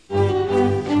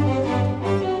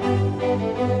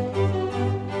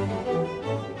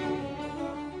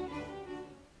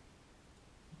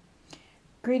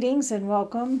Greetings and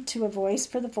welcome to A Voice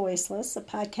for the Voiceless, a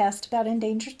podcast about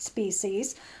endangered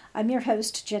species. I'm your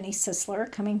host, Jenny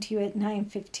Sisler, coming to you at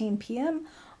 9:15 p.m.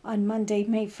 on Monday,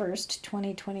 May 1st,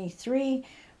 2023,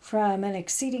 from an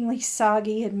exceedingly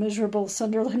soggy and miserable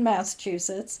Sunderland,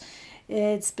 Massachusetts.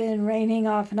 It's been raining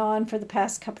off and on for the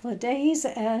past couple of days,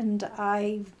 and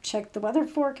I checked the weather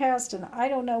forecast, and I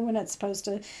don't know when it's supposed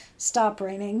to stop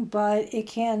raining, but it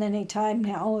can anytime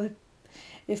now.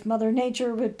 If Mother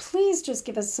Nature would please just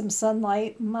give us some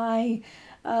sunlight, my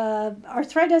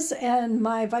arthritis and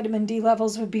my vitamin D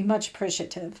levels would be much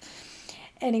appreciative.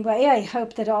 Anyway, I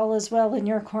hope that all is well in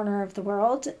your corner of the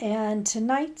world. And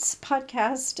tonight's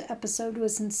podcast episode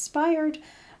was inspired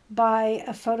by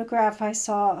a photograph I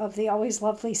saw of the always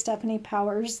lovely Stephanie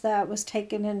Powers that was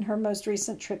taken in her most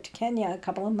recent trip to Kenya a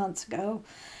couple of months ago.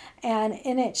 And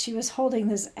in it, she was holding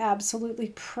this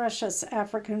absolutely precious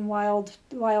African wild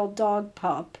dog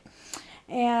pup.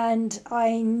 And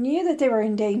I knew that they were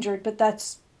endangered, but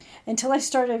that's until I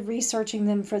started researching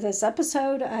them for this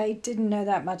episode, I didn't know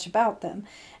that much about them.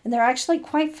 And they're actually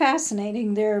quite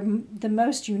fascinating. They're the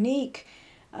most unique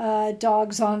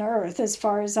dogs on Earth, as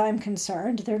far as I'm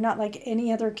concerned. They're not like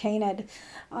any other canid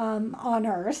on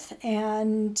Earth.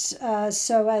 And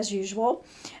so, as usual,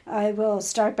 I will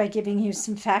start by giving you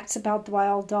some facts about the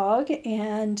wild dog,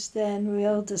 and then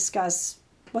we'll discuss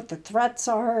what the threats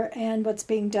are and what's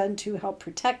being done to help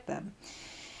protect them.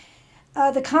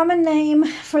 The common name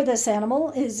for this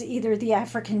animal is either the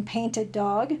African painted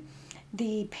dog,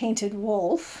 the painted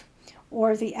wolf,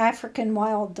 or the African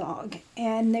wild dog.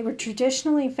 And they were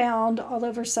traditionally found all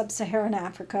over sub-Saharan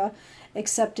Africa,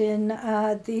 except in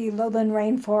the lowland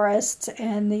rainforests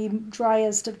and the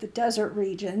driest of the desert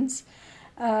regions.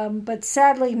 But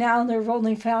sadly now they're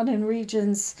only found in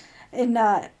regions, in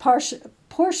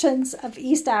portions of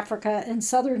East Africa and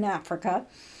Southern Africa.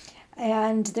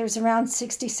 And there's around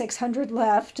 6,600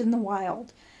 left in the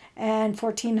wild, and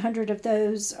 1,400 of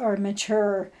those are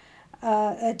mature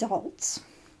adults.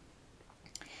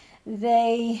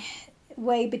 They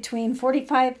weigh between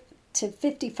 45 to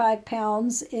 55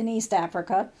 pounds in East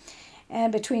Africa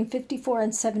and between 54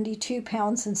 and 72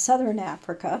 pounds in Southern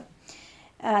Africa.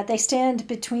 They stand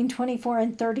between 24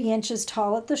 and 30 inches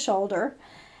tall at the shoulder,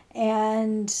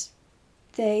 and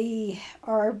they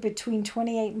are between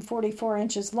 28 and 44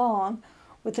 inches long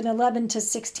with an 11 to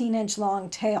 16 inch long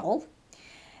tail.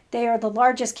 They are the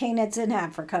largest canids in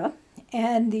Africa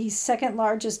and the second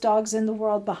largest dogs in the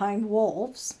world behind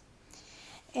wolves.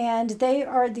 And they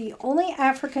are the only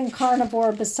African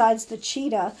carnivore besides the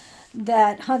cheetah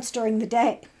that hunts during the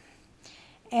day.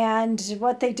 And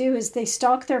what they do is they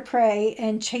stalk their prey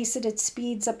and chase it at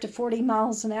speeds up to 40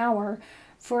 miles an hour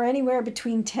for anywhere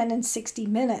between 10 and 60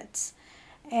 minutes.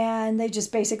 And they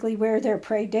just basically wear their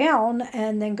prey down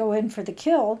and then go in for the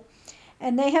kill.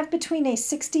 And they have between a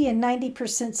 60 and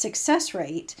 90% success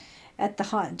rate at the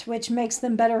hunt, which makes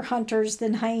them better hunters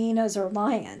than hyenas or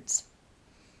lions.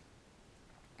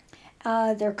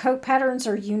 Their coat patterns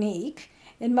are unique,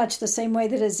 in much the same way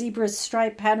that a zebra's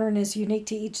stripe pattern is unique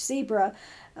to each zebra.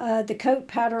 The coat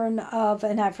pattern of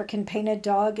an African painted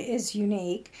dog is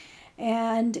unique,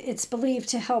 and it's believed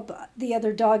to help the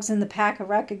other dogs in the pack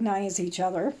recognize each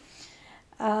other.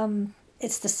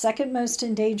 It's the second most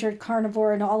endangered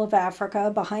carnivore in all of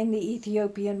Africa, behind the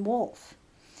Ethiopian wolf.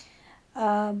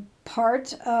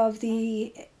 Part of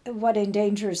what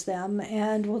endangers them,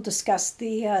 and we'll discuss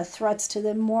the threats to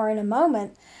them more in a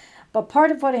moment, but part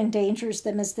of what endangers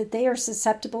them is that they are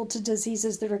susceptible to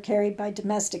diseases that are carried by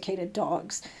domesticated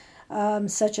dogs,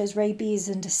 such as rabies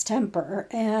and distemper.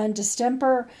 And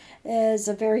distemper is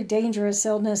a very dangerous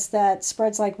illness that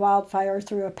spreads like wildfire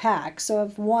through a pack. So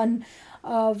if one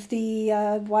of the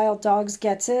wild dogs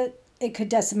gets it, it could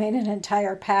decimate an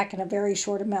entire pack in a very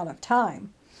short amount of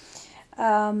time.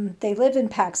 They live in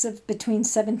packs of between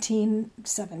 7 and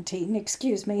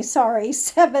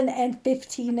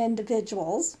 15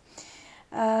 individuals.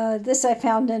 This I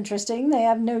found interesting. They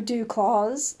have no dew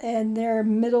claws, and their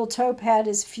middle toe pad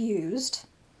is fused.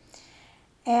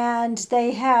 And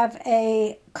they have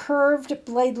a curved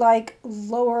blade-like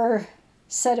lower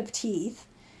set of teeth,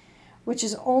 which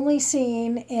is only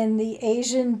seen in the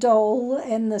Asian dhole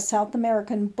and the South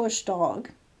American bush dog.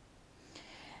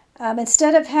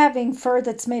 Instead of having fur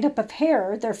that's made up of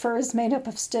hair, their fur is made up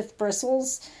of stiff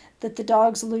bristles that the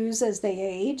dogs lose as they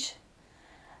age.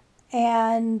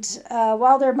 And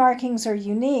while their markings are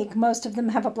unique, most of them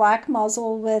have a black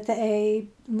muzzle with a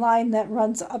line that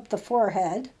runs up the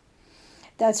forehead.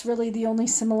 That's really the only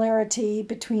similarity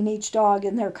between each dog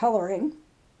in their coloring.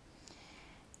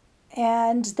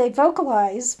 and they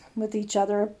vocalize with each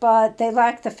other, but they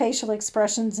lack the facial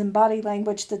expressions and body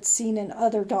language that's seen in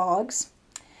other dogs.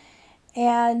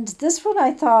 And this one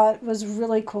I thought was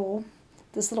really cool,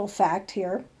 this little fact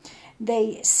here.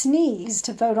 They sneeze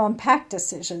to vote on pack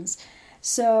decisions.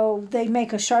 So they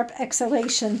make a sharp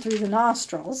exhalation through the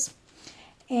nostrils.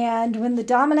 And when the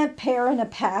dominant pair in a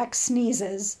pack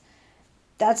sneezes,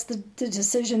 that's the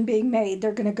decision being made.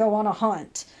 They're going to go on a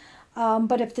hunt.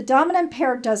 But if the dominant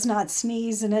pair does not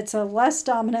sneeze and it's a less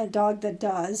dominant dog that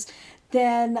does,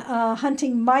 then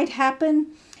hunting might happen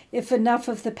if enough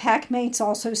of the pack mates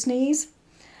also sneeze.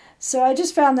 So I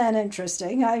just found that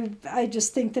interesting. I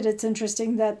just think that it's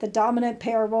interesting that the dominant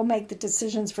pair will make the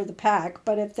decisions for the pack,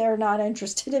 but if they're not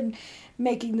interested in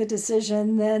making the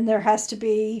decision, then there has to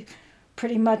be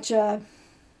pretty much a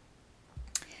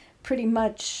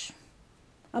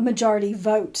majority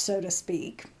vote, so to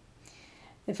speak.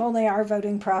 If only our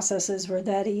voting processes were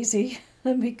that easy,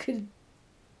 then we could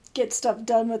get stuff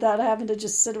done without having to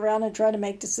just sit around and try to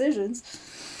make decisions.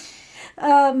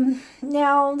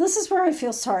 Now, this is where I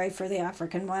feel sorry for the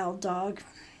African wild dog,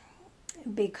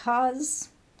 because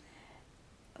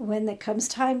when it comes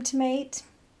time to mate,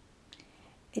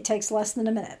 it takes less than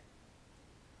a minute.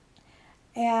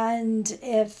 And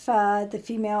if the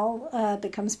female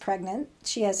becomes pregnant,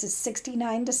 she has a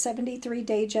 69 to 73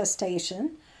 day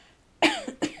gestation.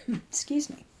 Excuse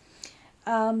me.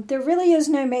 There really is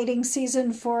no mating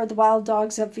season for the wild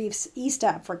dogs of East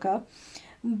Africa,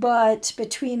 but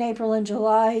between April and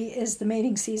July is the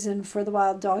mating season for the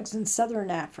wild dogs in Southern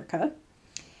Africa.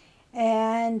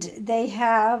 And they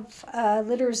have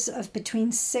litters of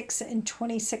between 6 and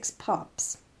 26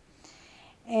 pups.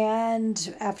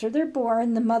 And after they're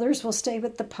born, the mothers will stay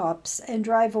with the pups and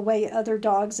drive away other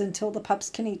dogs until the pups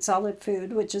can eat solid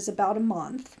food, which is about a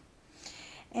month.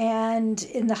 And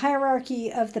in the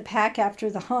hierarchy of the pack after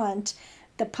the hunt,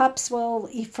 the pups will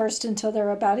eat first until they're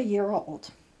about a year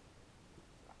old.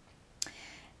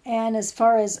 And as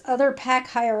far as other pack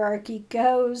hierarchy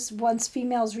goes, once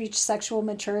females reach sexual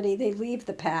maturity, they leave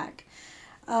the pack.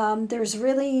 There's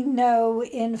really no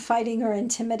infighting or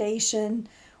intimidation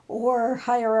or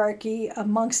hierarchy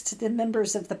amongst the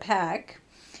members of the pack.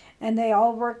 And they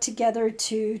all work together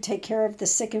to take care of the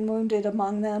sick and wounded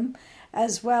among them,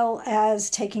 as well as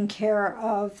taking care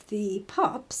of the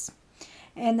pups.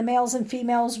 And the males and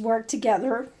females work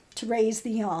together to raise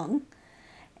the young.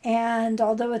 And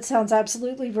although it sounds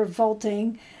absolutely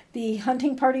revolting, the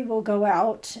hunting party will go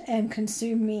out and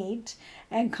consume meat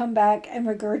and come back and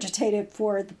regurgitate it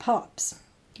for the pups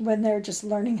when they're just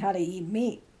learning how to eat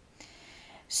meat.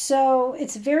 So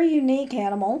it's a very unique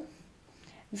animal,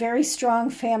 very strong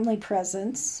family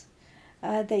presence.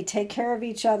 They take care of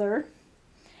each other,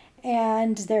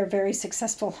 and they're very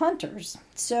successful hunters.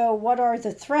 So what are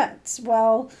the threats?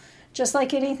 Well, just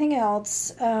like anything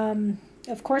else,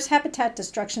 of course, habitat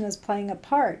destruction is playing a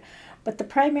part, but the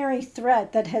primary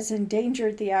threat that has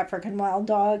endangered the African wild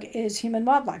dog is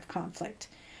human-wildlife conflict,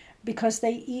 because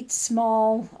they eat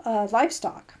small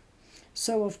livestock.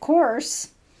 So, of course,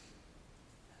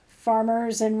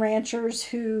 farmers and ranchers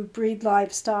who breed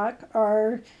livestock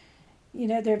are,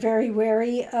 they're very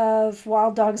wary of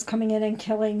wild dogs coming in and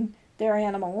killing their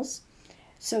animals.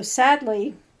 So,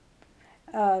 sadly,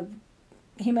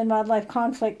 human-wildlife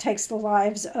conflict takes the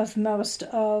lives of most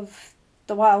of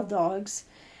the wild dogs.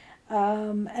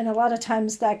 And a lot of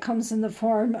times that comes in the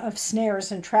form of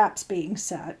snares and traps being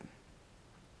set.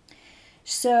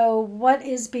 So what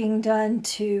is being done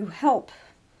to help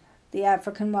the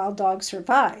African wild dog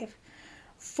survive?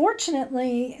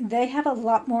 Fortunately, they have a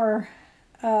lot more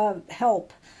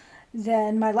help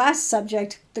than my last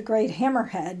subject, the great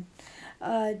hammerhead,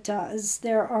 does.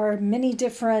 There are many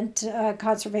different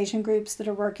conservation groups that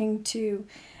are working to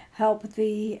help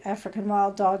the African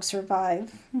wild dog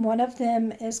survive. One of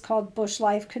them is called Bush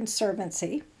Life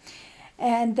Conservancy,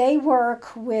 and they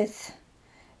work with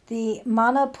the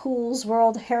Mana Pools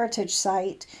World Heritage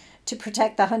Site to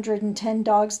protect the 110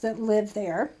 dogs that live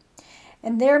there.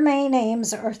 And their main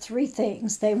aims are three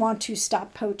things. They want to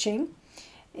stop poaching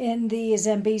in the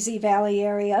Zambezi Valley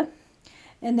area,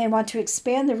 and they want to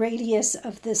expand the radius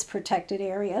of this protected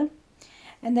area.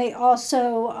 And they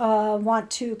also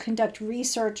want to conduct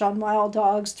research on wild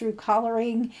dogs through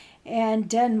collaring and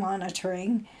den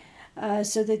monitoring,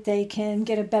 so that they can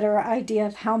get a better idea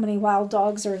of how many wild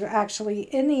dogs are actually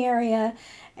in the area,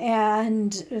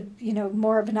 and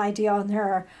more of an idea on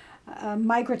their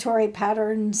migratory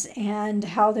patterns and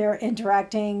how they're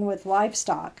interacting with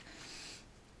livestock.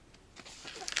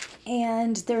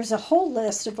 And there's a whole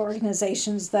list of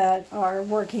organizations that are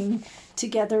working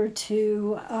together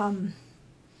to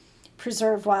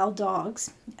preserve wild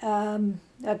dogs.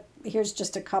 Here's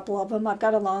just a couple of them. I've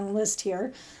got a long list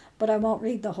here, but I won't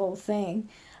read the whole thing.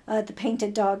 The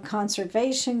Painted Dog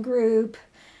Conservation Group,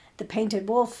 the Painted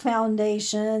Wolf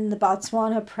Foundation, the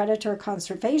Botswana Predator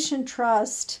Conservation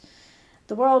Trust,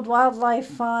 the World Wildlife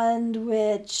Fund,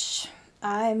 which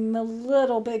I'm a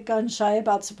little bit gun-shy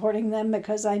about supporting them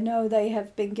because I know they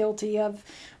have been guilty of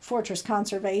fortress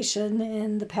conservation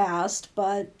in the past,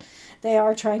 but they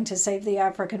are trying to save the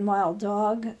African wild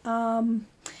dog.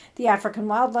 The African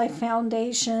Wildlife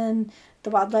Foundation, the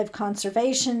Wildlife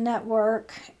Conservation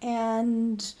Network,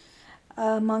 and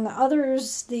among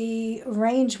others, the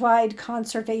Range-Wide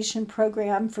Conservation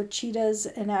Program for Cheetahs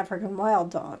and African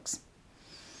Wild Dogs.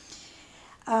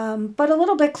 But a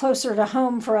little bit closer to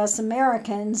home for us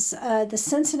Americans, the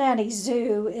Cincinnati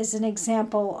Zoo is an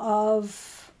example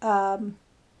of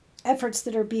efforts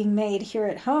that are being made here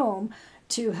at home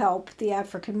to help the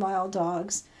African wild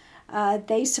dogs.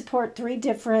 They support 3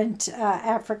 different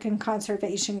African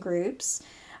conservation groups,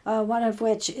 one of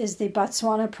which is the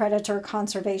Botswana Predator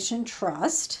Conservation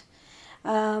Trust.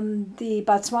 The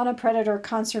Botswana Predator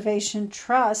Conservation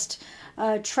Trust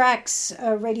tracks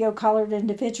radio-collared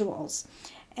individuals.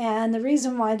 And the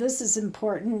reason why this is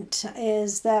important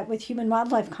is that with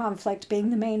human-wildlife conflict being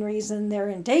the main reason they're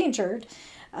endangered,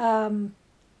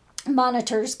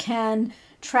 monitors can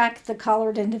track the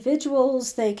collared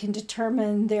individuals. They can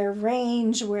determine their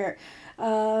range, where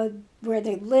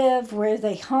they live, where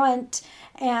they hunt,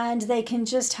 and they can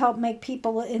just help make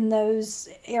people in those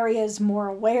areas more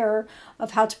aware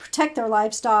of how to protect their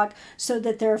livestock so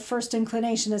that their first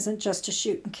inclination isn't just to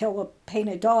shoot and kill a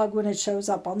painted dog when it shows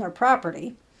up on their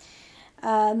property.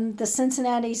 The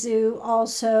Cincinnati Zoo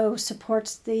also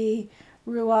supports the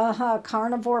Ruaha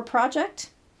Carnivore Project.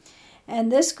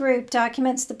 And this group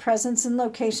documents the presence and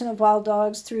location of wild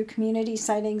dogs through community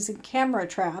sightings and camera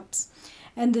traps.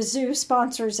 And the zoo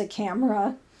sponsors a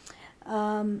camera.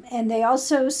 And they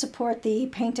also support the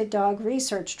Painted Dog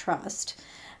Research Trust.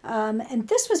 And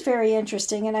this was very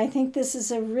interesting, and I think this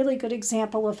is a really good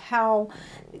example of how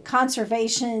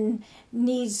conservation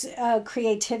needs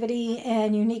creativity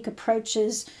and unique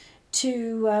approaches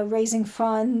to raising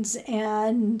funds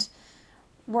and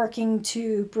working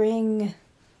to bring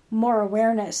more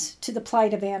awareness to the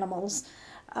plight of animals.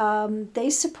 They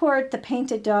support the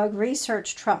Painted Dog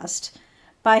Research Trust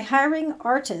by hiring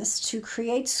artists to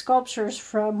create sculptures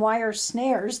from wire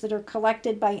snares that are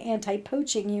collected by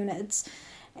anti-poaching units,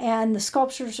 and the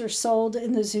sculptures are sold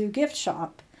in the zoo gift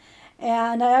shop.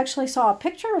 And I actually saw a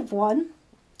picture of one,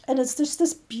 and it's just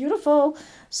this beautiful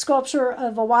sculpture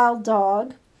of a wild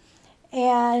dog.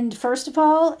 And first of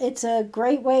all, it's a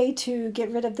great way to get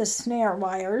rid of the snare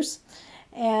wires,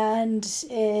 and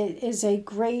it is a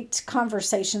great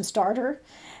conversation starter.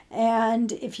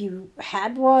 And if you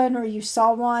had one or you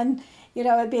saw one, you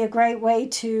know, it'd be a great way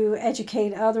to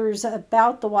educate others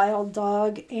about the wild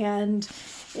dog and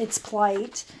its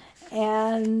plight.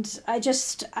 And I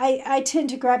tend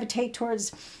to gravitate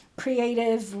towards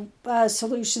creative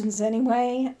solutions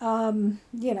anyway. I'm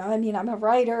a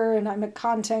writer and I'm a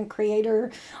content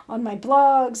creator on my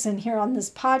blogs and here on this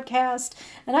podcast.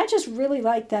 And I just really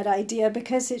like that idea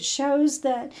because it shows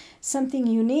that something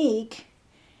unique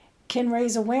can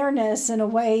raise awareness in a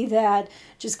way that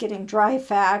just getting dry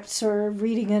facts or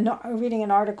reading an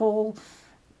article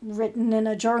written in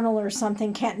a journal or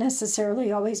something can't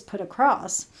necessarily always put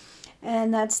across.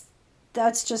 And that's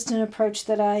just an approach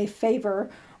that I favor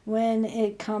when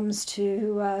it comes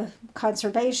to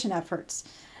conservation efforts.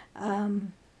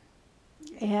 And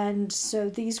so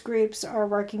these groups are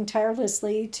working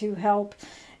tirelessly to help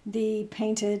the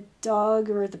painted dog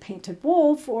or the painted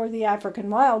wolf or the African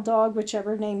wild dog,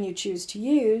 whichever name you choose to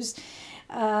use,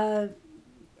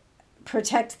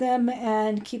 protect them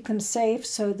and keep them safe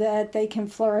so that they can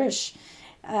flourish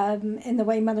in the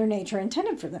way Mother Nature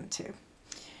intended for them to.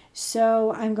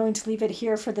 So I'm going to leave it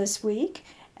here for this week,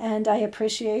 and I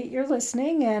appreciate your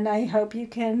listening, and I hope you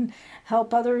can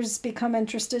help others become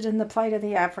interested in the plight of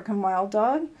the African wild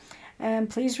dog.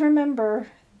 And please remember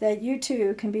that you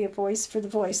too can be a voice for the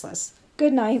voiceless.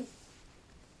 Good night.